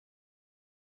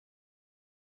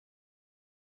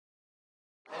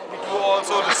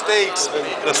also the steaks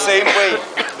the same way,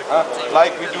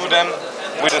 like we do them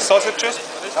with the sausages.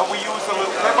 We use a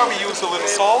little pepper, we use a little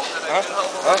salt,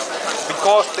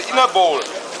 because the inner bowl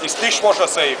is dishwasher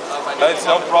safe. It's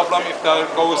no problem if there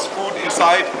goes food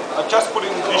inside. Just put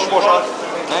it in the dishwasher,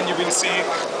 and you will see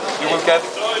you will get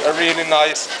a really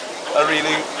nice, a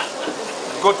really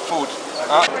good food.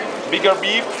 Bigger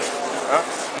beef,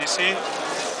 you see,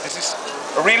 this is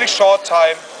a really short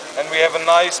time, and we have a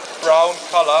nice brown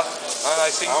color. And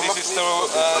I think this is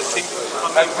the thing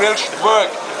that grill should work.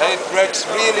 It works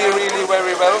really, really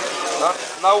very well.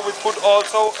 Now we put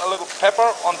also a little pepper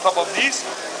on top of these,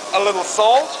 a little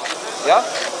salt,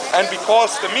 and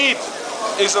because the meat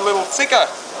is a little thicker,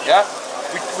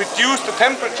 we reduce the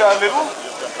temperature a little,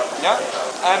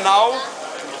 and now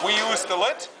we use the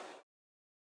lid.